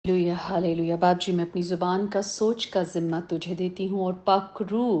Hallelujah hallelujah. बाप जी, मैं अपनी ज़ुबान का सोच का ज़िम्मा तुझे देती हूँ और पाक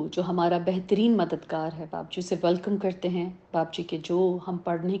रूह जो हमारा बेहतरीन मददगार है, बाप जी उसे वेलकम करते हैं। बाप जी के जो हम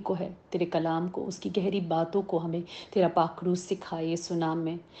पढ़ने को है तेरे कलाम को, उसकी गहरी बातों को हमें तेरा पाक रूह सिखाए यीशु नाम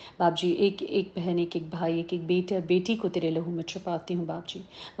में। बाप जी, एक एक बहन, एक एक भाई, एक एक बेटा बेटी को तेरे लहू में छुपाती हूँ बाप जी।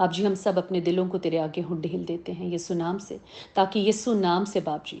 बाप जी, हम सब अपने दिलों को तेरे आगे ढील देते हैं यीशु नाम से, ताकि यीशु नाम से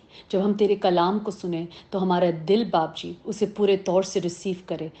बाप जी जब हम तेरे कलाम को सुने तो हमारा दिल बाप जी उसे पूरे तौर से रिसीव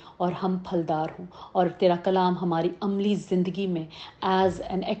करे और हम फलदार हों और तेरा कलाम हमारी अमली ज़िंदगी में as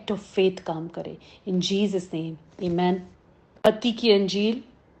an act of faith काम करे। इन जीसस नेम आमीन। मत्ती की अंजील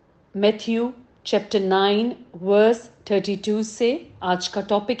मैथ्यू चैप्टर 9 वर्स 32 से आज का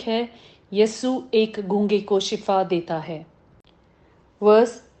टॉपिक है यीशु एक गूंगे को शिफा देता है।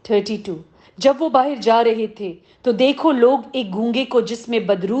 वर्स 32। जब वो बाहर जा रहे थे तो देखो लोग एक गूंगे को जिसमें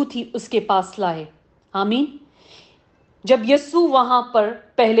बदरू थी उसके पास लाए। आमीन। जब यीशु वहां पर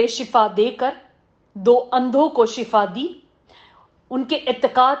पहले शिफा देकर 2 अंधों को शिफा दी, उनके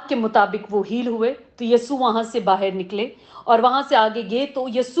इत्तेकाद के मुताबिक वो हील हुए, तो यीशु वहां से बाहर निकले और वहां से आगे गए तो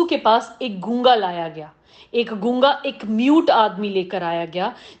यीशु के पास एक गूंगा लाया गया। एक गूंगा, एक म्यूट आदमी लेकर आया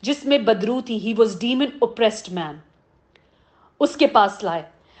गया जिसमें बदरू थी। He was demon oppressed man. उसके पास लाए।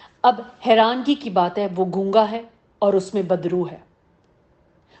 अब हैरानगी की बात है, वो गूंगा है और उसमें बदरू है।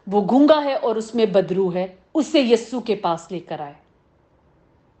 वो गूंगा है और उसमें बदरू है। उसे यीशु के पास लेकर आए।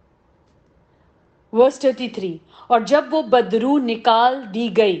 वर्स 33। और जब वो बदरू निकाल दी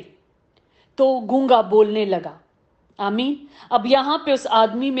गई तो गूंगा बोलने लगा। आमीन। अब यहां पे उस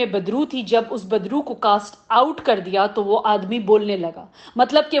आदमी में बदरू थी, जब उस बदरू को कास्ट आउट कर दिया तो वो आदमी बोलने लगा।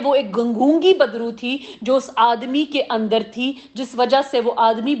 मतलब कि वो एक गूंगी बदरू थी जो उस आदमी के अंदर थी, जिस वजह से वो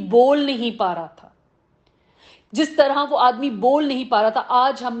आदमी बोल नहीं पा रहा था। जिस तरह वो आदमी बोल नहीं पा रहा था।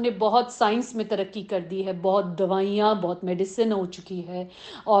 आज हमने बहुत साइंस में तरक्की कर दी है, बहुत दवाइयाँ, बहुत मेडिसिन हो चुकी है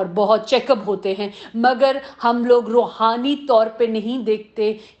और बहुत चेकअप होते हैं, मगर हम लोग रूहानी तौर पे नहीं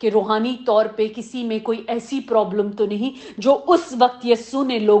देखते कि रूहानी तौर पे किसी में कोई ऐसी प्रॉब्लम तो नहीं जो उस वक्त यीशु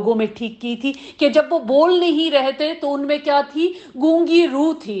ने लोगों में ठीक की थी। कि जब वो बोल नहीं रहे थे तो उनमें क्या थी? गूंगी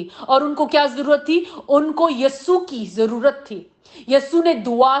रूह थी। और उनको क्या जरूरत थी? उनको यीशु की जरूरत थी। यीशु ने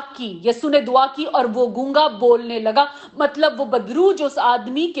दुआ की और वो गूंगा बोलने लगा। मतलब वो बदरू जो उस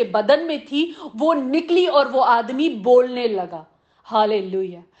आदमी के बदन में थी वो निकली और वो आदमी बोलने लगा।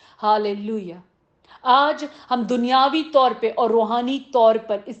 Hallelujah hallelujah. आज हम दुनियावी तौर पे और रूहानी तौर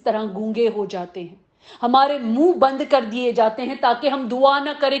पर इस तरह गूंगे हो जाते हैं। हमारे मुंह बंद कर दिए जाते हैं ताकि हम दुआ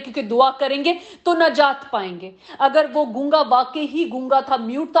ना करें, क्योंकि दुआ करेंगे तो नजात पाएंगे। अगर वो गूंगा वाकई ही गूंगा था,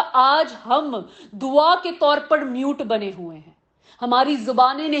 म्यूट था, आज हम दुआ के तौर पर म्यूट बने हुए हैं। हमारी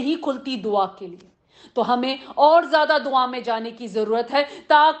जुबानें नहीं खुलती दुआ के लिए। तो हमें और ज्यादा दुआ में जाने की जरूरत है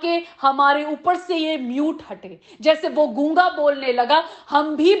ताकि हमारे ऊपर से ये म्यूट हटे। जैसे वो गूंगा बोलने लगा,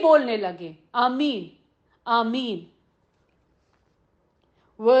 हम भी बोलने लगे। आमीन आमीन।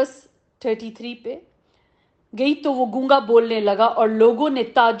 वर्स 33 पे गई तो वो गूंगा बोलने लगा और लोगों ने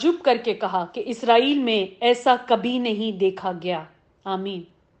ताजुब करके कहा कि इस्राएल में ऐसा कभी नहीं देखा गया। Amen.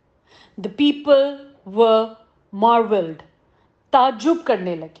 The people were marvelled. ताजुब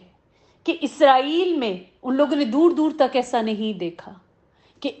करने लगे कि इस्राएल में उन लोगों ने दूर दूर तक ऐसा नहीं देखा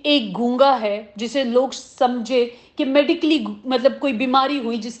कि एक गूंगा है जिसे लोग समझे कि मेडिकली मतलब कोई बीमारी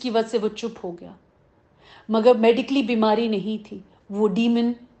हुई जिसकी वजह से वो चुप हो गया, मगर मेडिकली बीमारी नहीं थी, वो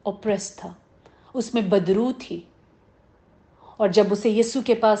डीमन ओप्रेस था, उसमें बदरू थी। और जब उसे यीशु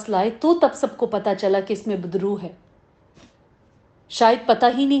के पास लाए तो तब सबको पता चला कि इसमें बदरू है। शायद पता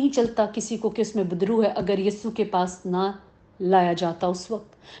ही नहीं चलता किसी को कि इसमें बदरू है अगर यीशु के पास ना लाया जाता। उस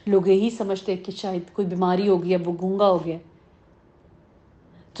वक्त लोग यही समझते कि शायद कोई बीमारी हो गई है, वो गूंगा हो गया।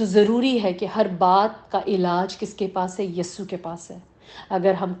 तो जरूरी है कि हर बात का इलाज किसके पास है? यीशु के पास है।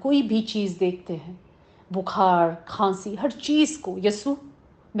 अगर हम कोई भी चीज देखते हैं, बुखार, खांसी, हर चीज को यीशु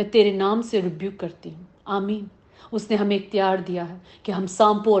मैं तेरे नाम से रिब्यूक करती हूँ। आमीन। उसने हमें इख्तियार दिया है कि हम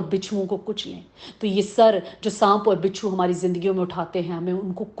सांपों और बिच्छुओं को कुचलें। तो ये सर जो सांप और बिच्छू हमारी जिंदगियों में उठाते हैं, हमें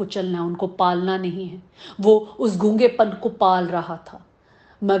उनको कुचलना, उनको पालना नहीं है। वो उस गूंगेपन को पाल रहा था।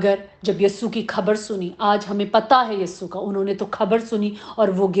 मगर जब यीशु की खबर सुनी, आज हमें पता है यीशु का, उन्होंने तो खबर सुनी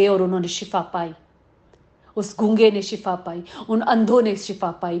और वो गए और उन्होंने शिफा पाई। उस गूंगे ने शिफा पाई, उन अंधों ने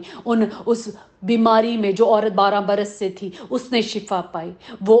शिफा पाई, उस बीमारी में जो औरत 12 बरस से थी उसने शिफा पाई।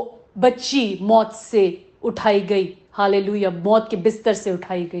 वो बच्ची मौत से उठाई गई। हालेलुया। मौत के बिस्तर से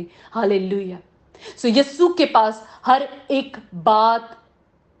उठाई गई। हालेलुया। सो यीशु के पास हर एक बात,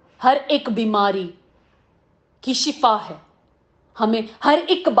 हर एक बीमारी की शिफा है। हमें हर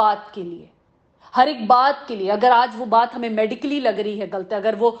एक बात के लिए, हर एक बात के लिए, अगर आज वो बात हमें मेडिकली लग रही है गलत,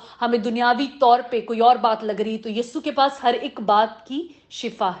 अगर वो हमें दुनियावी तौर पे कोई और बात लग रही है, तो यीशु के पास हर एक बात की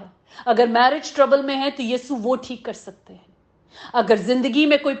शिफा है। अगर मैरिज ट्रबल में है तो यीशु वो ठीक कर सकते हैं। अगर जिंदगी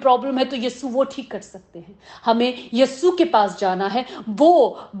में कोई प्रॉब्लम है तो यीशु वो ठीक कर सकते हैं। हमें यीशु के पास जाना है,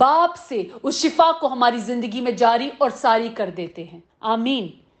 वो बाप से उस शिफा को हमारी जिंदगी में जारी और सारी कर देते हैं।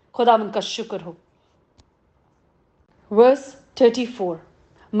 आमीन, खुदावंद का शुक्र हो। वर्स 34,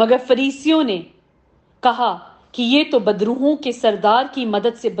 मगर फरीसियों ने कहा कि ये तो बदरूहों के सरदार की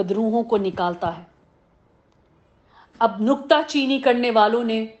मदद से बदरूहों को निकालता है। अब नुक्ताचीनी करने वालों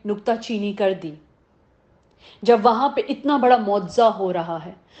ने नुक्ताचीनी कर दी। जब वहां पे इतना बड़ा मुआवजा हो रहा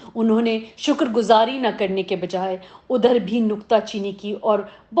है, उन्होंने शुक्रगुजारी न करने के बजाय उधर भी नुक्ताचीनी की और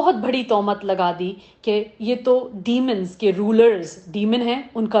बहुत बड़ी तोहमत लगा दी कि ये तो डीमंस के रूलर्स, डीमन है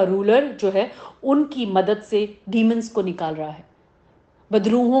उनका रूलर जो है, उनकी मदद से डीमंस को निकाल रहा है,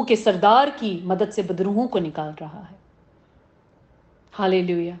 बदरूहों के सरदार की मदद से बदरूहों को निकाल रहा है।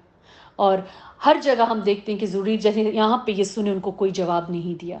 हालेलुया। और हर जगह हम देखते हैं कि जरूरी जैसे यहाँ पे यीशु ने उनको कोई जवाब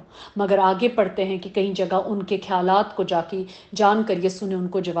नहीं दिया, मगर आगे पढ़ते हैं कि कई जगह उनके ख्यालात को जाके जानकर यीशु ने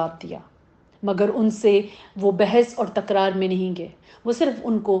उनको जवाब दिया, मगर उनसे वो बहस और तकरार में नहीं गए। वो सिर्फ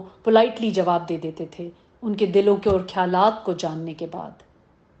उनको पोलाइटली जवाब दे देते थे, उनके दिलों के और ख्यालात को जानने के बाद,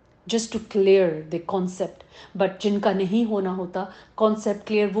 just to clear the concept. But जिनका नहीं होना होता कॉन्सेप्ट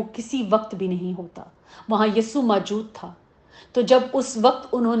क्लियर, वो किसी वक्त भी नहीं होता। वहाँ यीशु मौजूद था, तो जब उस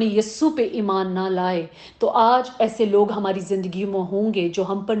वक्त उन्होंने यीशु पे ईमान ना लाए, तो आज ऐसे लोग हमारी ज़िंदगी में होंगे जो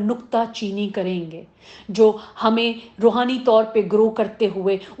हम पर नुक्ताचीनी करेंगे, जो हमें रूहानी तौर पे ग्रो करते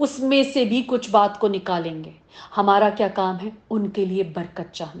हुए उसमें से भी कुछ बात को निकालेंगे। हमारा क्या काम है? उनके लिए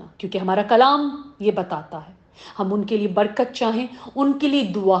बरकत चाहना, क्योंकि हमारा कलाम ये बताता है हम उनके लिए बरकत चाहें, उनके लिए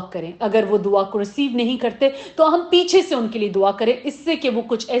दुआ करें। अगर वो दुआ को रिसीव नहीं करते तो हम पीछे से उनके लिए दुआ करें, इससे कि वो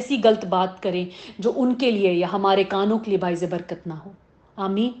कुछ ऐसी गलत बात करें जो उनके लिए या हमारे कानों के लिए बाइज़ बरकत ना हो।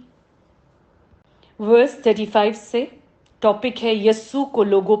 आमीन। वर्स 35 से टॉपिक है यीशु को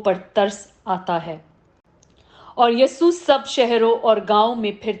लोगों पर तरस आता है। और यीशु सब शहरों और गांव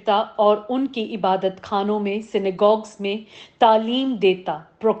में फिरता और उनकी इबादत खानों में, सिनेगॉग्स में तालीम देता,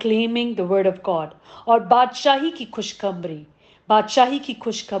 proclaiming the word of God, और बादशाही की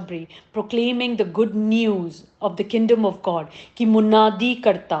खुशखबरी, proclaiming the good news of the kingdom of God की मुनादी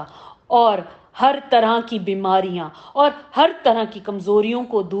करता, और हर तरह की बीमारियां और हर तरह की कमजोरियों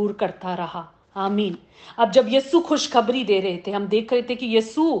को दूर करता रहा। आमीन। अब जब यीशु खुशखबरी दे रहे थे, हम देख रहे थे कि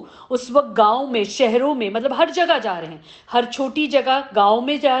यीशु उस वक्त गांव में, शहरों में, मतलब हर जगह जा रहे हैं, हर छोटी जगह, गांव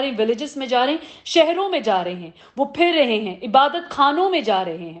में जा रहे हैं, विलेजेस में जा रहे हैं, शहरों में जा रहे हैं, वो फिर रहे हैं, इबादत खानों में जा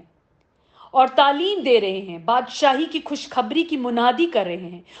रहे हैं और तालीम दे रहे हैं, बादशाही की खुशखबरी की मुनादी कर रहे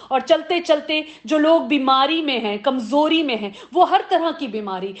हैं। और चलते चलते जो लोग बीमारी में हैं, कमजोरी में हैं, वो हर तरह की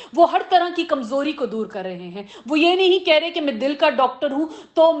बीमारी, वो हर तरह की कमजोरी को दूर कर रहे हैं। वो ये नहीं कह रहे कि मैं दिल का डॉक्टर हूं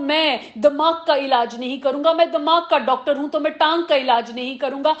तो मैं दिमाग का इलाज नहीं करूंगा, मैं दिमाग का डॉक्टर हूं तो मैं टांग का इलाज नहीं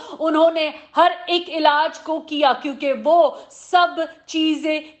करूंगा। उन्होंने हर एक इलाज को किया, क्योंकि वो सब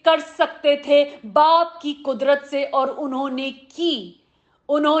चीजें कर सकते थे बाप की कुदरत से, और उन्होंने की।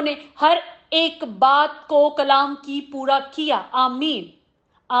 उन्होंने हर एक बात को कलाम की पूरा किया। आमीन,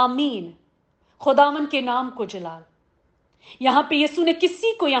 आमीन, खुदावन के नाम को जलाल। यहां पे यीशु ने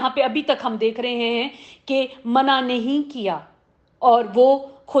किसी को, यहां पे अभी तक हम देख रहे हैं कि मना नहीं किया, और वो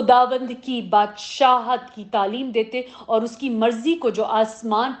खुदावंद की बादशाहत की तालीम देते और उसकी मर्जी को जो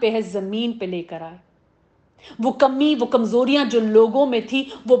आसमान पे है जमीन पे लेकर आए। वो कमी, वो कमजोरियां जो लोगों में थी,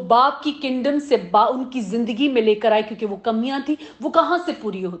 वो बाप की किंगडम से उनकी जिंदगी में लेकर आए, क्योंकि वो कमियां थी, वो कहां से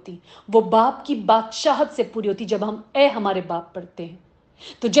पूरी होती? वो बाप की बादशाहत से पूरी होती। जब हम ए हमारे बाप पढ़ते हैं,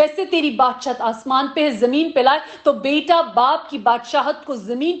 तो जैसे तेरी बादशाहत आसमान पे है जमीन पे लाए, तो बेटा बाप की बादशाहत को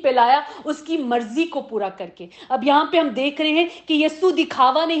जमीन पे लाया उसकी मर्जी को पूरा करके। अब यहां पे हम देख रहे हैं कि यीशु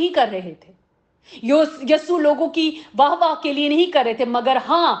दिखावा नहीं कर रहे थे, यीशु लोगों की वाह वाह के लिए नहीं कर रहे थे, मगर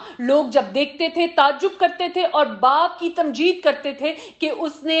हाँ, लोग जब देखते थे ताज्जुब करते थे और बाप की तमजीद करते थे कि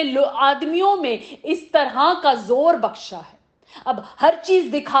उसने आदमियों में इस तरह का जोर बख्शा है। अब हर चीज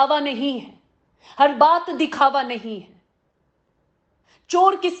दिखावा नहीं है, हर बात दिखावा नहीं है।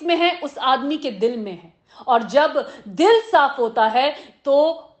 चोर किस में है? उस आदमी के दिल में है, और जब दिल साफ होता है तो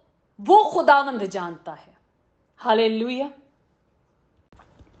वो खुदावंद जानता है। हालेलुया।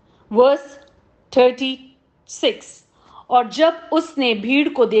 वर्स 36, और जब उसने भीड़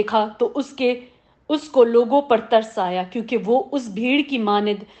को देखा तो उसको लोगों पर तरस आया, क्योंकि वो उस भीड़ की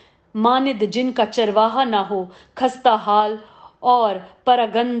मानिद जिनका चरवाहा ना हो, खस्ता हाल और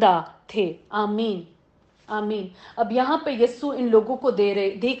परगंदा थे। आमीन, आमीन। अब यहां पे यीशु इन लोगों को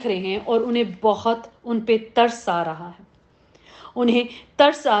देख रहे हैं और उन्हें बहुत उन पे तरस आ रहा है। उन्हें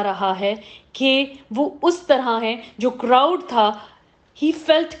तरस आ रहा है कि वो उस तरह है जो क्राउड था. He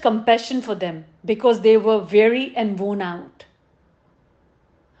felt compassion for them because they were weary and worn out.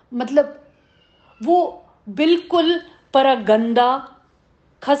 मतलब वो बिल्कुल परगंदा,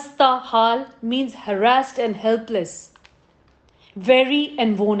 खस्ता हाल means harassed and helpless, weary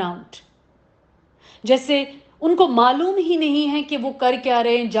and worn out. जैसे उनको मालूम ही नहीं है कि वो कर क्या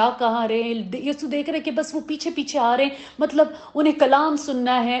रहे हैं, जा कहाँ रहे हैं. यीशु देख रहे हैं कि बस वो पीछे पीछे आ रहे हैं. मतलब उन्हें कलाम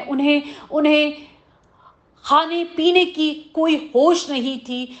सुनना है, उन्हें खाने पीने की कोई होश नहीं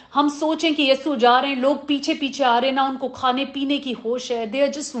थी. हम सोचें कि यीशु जा रहे हैं, लोग पीछे पीछे आ रहे हैं, ना उनको खाने पीने की होश है. दे आर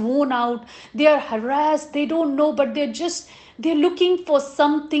जस्ट वोन out, they are harassed, they don't know, but they are looking for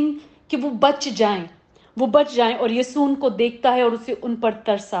something कि वो बच जाएं. और यीशु उनको देखता है और उसे उन पर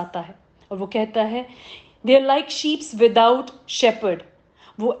तरस आता है. और वो कहता है, they are like sheeps without shepherd.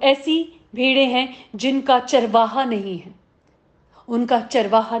 वो ऐसी भेड़ें हैं जिनका चरवाहा नहीं है, उनका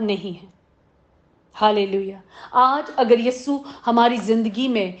चरवाहा नहीं है. हालेलुया. आज अगर यीशु हमारी जिंदगी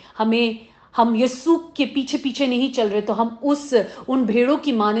में हम यीशु के पीछे पीछे नहीं चल रहे, तो हम उन भेड़ों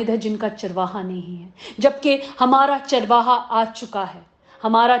की मानद है जिनका चरवाहा नहीं है. जबकि हमारा चरवाहा आ चुका है,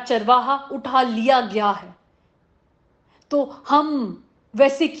 हमारा चरवाहा उठा लिया गया है. तो हम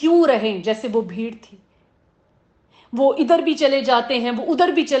वैसे क्यों रहें जैसे वो भीड़ थी? वो इधर भी चले जाते हैं, वो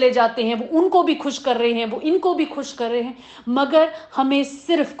उधर भी चले जाते हैं, वो उनको भी खुश कर रहे हैं, वो इनको भी खुश कर रहे हैं, मगर हमें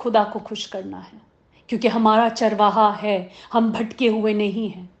सिर्फ खुदा को खुश करना है, क्योंकि हमारा चरवाहा है. हम भटके हुए नहीं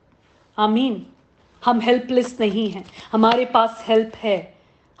हैं. आमीन. हम हेल्पलेस नहीं हैं. हमारे पास हेल्प है,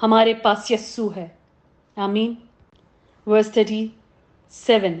 हमारे पास यस्सु है. आमीन. वर्स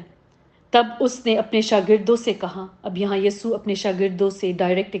 37. तब उसने अपने शागिर्दों से कहा. अब यहाँ यीशु अपने शागिर्दों से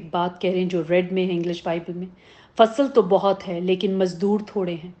डायरेक्ट एक बात कह रहे हैं जो रेड में है इंग्लिश बाइबल में. फसल तो बहुत है लेकिन मजदूर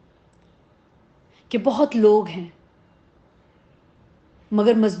थोड़े हैं. कि बहुत लोग हैं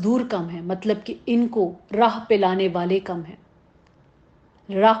मगर मजदूर कम है. मतलब कि इनको राह पे लाने वाले कम हैं,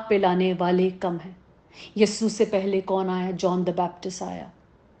 राह पे लाने वाले कम हैं. यीशु से पहले कौन आया? जॉन द बैप्टिस्ट आया.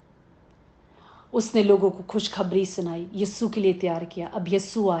 उसने लोगों को खुशखबरी सुनाई, यीशु के लिए तैयार किया. अब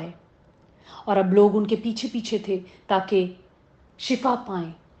यीशु आए और अब लोग उनके पीछे पीछे थे ताकि शिफा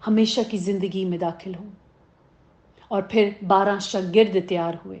पाएं, हमेशा की जिंदगी में दाखिल हों. और फिर 12 शागिर्द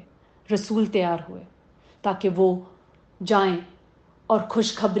तैयार हुए, रसूल तैयार हुए ताकि वो जाएं और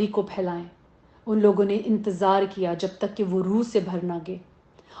खुशखबरी को फैलाएं. उन लोगों ने इंतज़ार किया जब तक कि वो रूह से भर ना गए,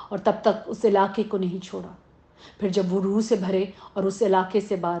 और तब तक उस इलाके को नहीं छोड़ा. फिर जब वो रूह से भरे और उस इलाके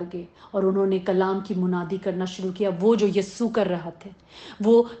से बाहर गए और उन्होंने कलाम की मुनादी करना शुरू किया, वो जो यस्सू कर रहा थे,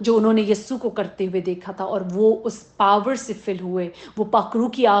 वो जो उन्होंने यस्सू को करते हुए देखा था, और वो उस पावर से फिल हुए, वो पाखरू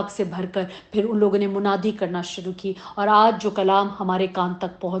की आग से भरकर फिर उन लोगों ने मुनादी करना शुरू की. और आज जो कलाम हमारे कान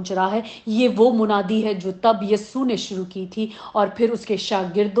तक पहुंच रहा है, ये वो मुनादी है जो तब यस्सू ने शुरू की थी और फिर उसके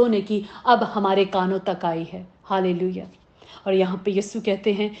शागिर्दों ने की, अब हमारे कानों तक आई है. हालेलुया. और यहाँ पे यीशु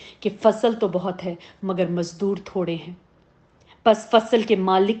कहते हैं कि फसल तो बहुत है मगर मजदूर थोड़े हैं. बस फसल के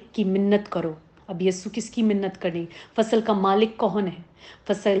मालिक की मिन्नत करो. अब यीशु किसकी मिन्नत करनी? फसल का मालिक कौन है?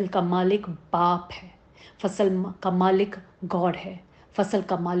 फसल का मालिक बाप है. फसल का मालिक गॉड है. फसल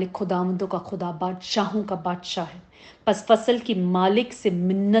का मालिक खुदावंदों का खुदा, बादशाहों का बादशाह है. बस फसल की मालिक से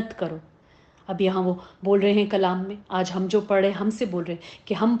मिन्नत करो. अब यहाँ वो बोल रहे हैं कलाम में, आज हम जो पढ़ रहे हैं हमसे बोल रहे हैं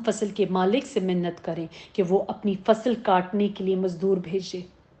कि हम फसल के मालिक से मिन्नत करें कि वो अपनी फसल काटने के लिए मजदूर भेजे.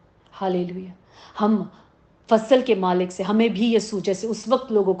 हालेलुया. हम फसल के मालिक से, हमें भी यीशु जैसे उस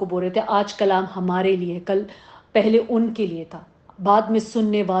वक्त लोगों को बोल रहे थे, आज कलाम हमारे लिए, कल पहले उनके लिए था, बाद में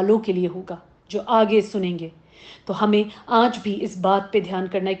सुनने वालों के लिए होगा जो आगे सुनेंगे. तो हमें आज भी इस बात पे ध्यान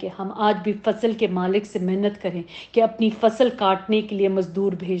करना है कि हम आज भी फसल के मालिक से मेहनत करें कि अपनी फसल काटने के लिए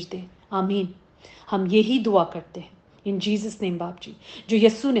मजदूर भेज दें. आमीन. हम यही दुआ करते हैं इन जीसस नेम बाप जी, जो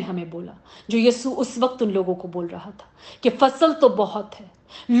यीशु ने हमें बोला, जो यीशु उस वक्त उन लोगों को बोल रहा था कि फसल तो बहुत है,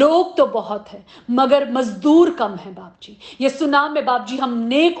 लोग तो बहुत है, मगर मजदूर कम है बाप जी. यीशु नाम में बाप जी हम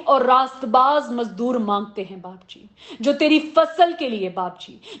नेक और रास्तबाज मजदूर मांगते हैं बाप जी, जो तेरी फसल के लिए बाप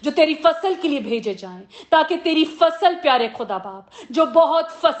जी, जो तेरी फसल के लिए भेजे जाएं, ताकि तेरी फसल प्यारे खुदा बाप, जो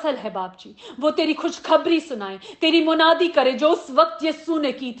बहुत फसल है बाप जी, वो तेरी खुशखबरी सुनाए, तेरी मुनादी करे, जो उस वक्त यीशु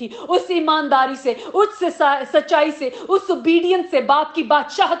ने की थी, उस ईमानदारी से, उस सच्चाई से, उस ओबीडियंस से बाप की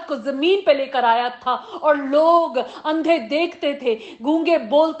बादशाहत को जमीन पे लेकर आया था. और लोग अंधे देखते थे, गूंगे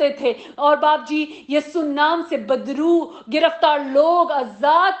बोलते थे, और बाप जी यीशु नाम से बदरू गिरफ्तार लोग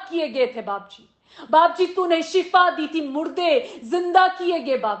आजाद किए गए थे. बाप जी तूने शिफा दी थी, मुर्दे जिंदा किए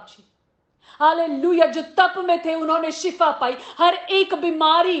गए बाप जी. हालेलुया, जो तप में थे उन्होंने शिफा पाई, हर एक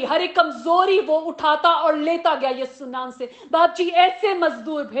बीमारी, हर एक कमजोरी वो उठाता और लेता गया यीशु नाम से। बाप जी ऐसे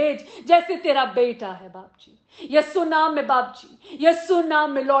मजदूर भेज जैसे तेरा बेटा है बाप जी, यीशु नाम में बाप जी, यीशु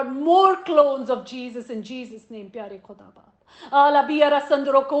नाम में Lord, more clones of Jesus in Jesus name प्यारे खुदा बाप। Alabiara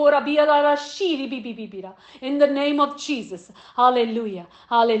sandrokora biara shiri bibibira. In the name of Jesus. Hallelujah.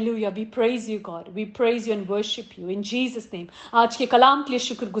 Hallelujah. We praise you, God. We praise you and worship you. In Jesus' name. आज के कलाम के लिए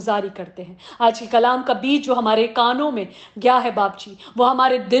शुक्रगुजारी करते हैं। आज के कलाम का बीज जो हमारे कानों में गया है बाप जी, वो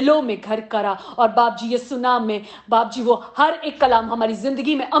हमारे दिलों में घर करा, और बाप जी यीशु नाम में बाप जी वो हर एक कलाम हमारी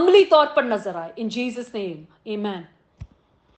जिंदगी में अमली तौर पर नजर आए। In Jesus' name. Amen.